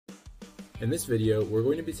In this video, we're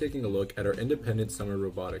going to be taking a look at our independent summer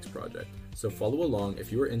robotics project, so follow along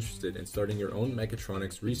if you are interested in starting your own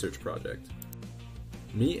mechatronics research project.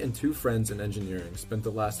 Me and two friends in engineering spent the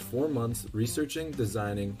last 4 months researching,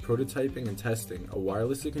 designing, prototyping, and testing a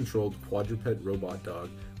wirelessly controlled quadruped robot dog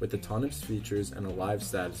with autonomous features and a live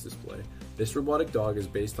status display. This robotic dog is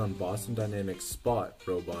based on Boston Dynamics Spot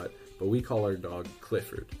robot, but we call our dog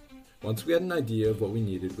Clifford. Once we had an idea of what we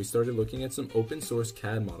needed, we started looking at some open source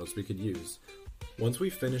CAD models we could use. Once we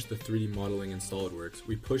finished the 3D modeling in Solidworks,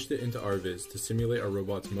 we pushed it into RViz to simulate our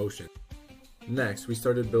robot's motion. Next, we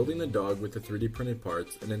started building the dog with the 3D printed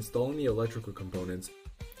parts and installing the electrical components.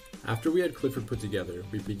 After we had Clifford put together,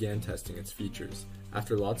 we began testing its features.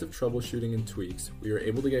 After lots of troubleshooting and tweaks, we were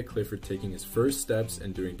able to get Clifford taking his first steps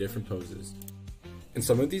and doing different poses. In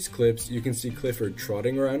some of these clips, you can see Clifford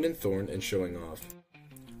trotting around in Thorn and showing off.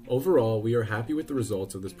 Overall, we are happy with the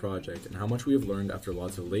results of this project and how much we have learned after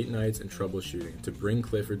lots of late nights and troubleshooting to bring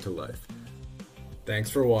Clifford to life. Thanks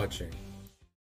for watching.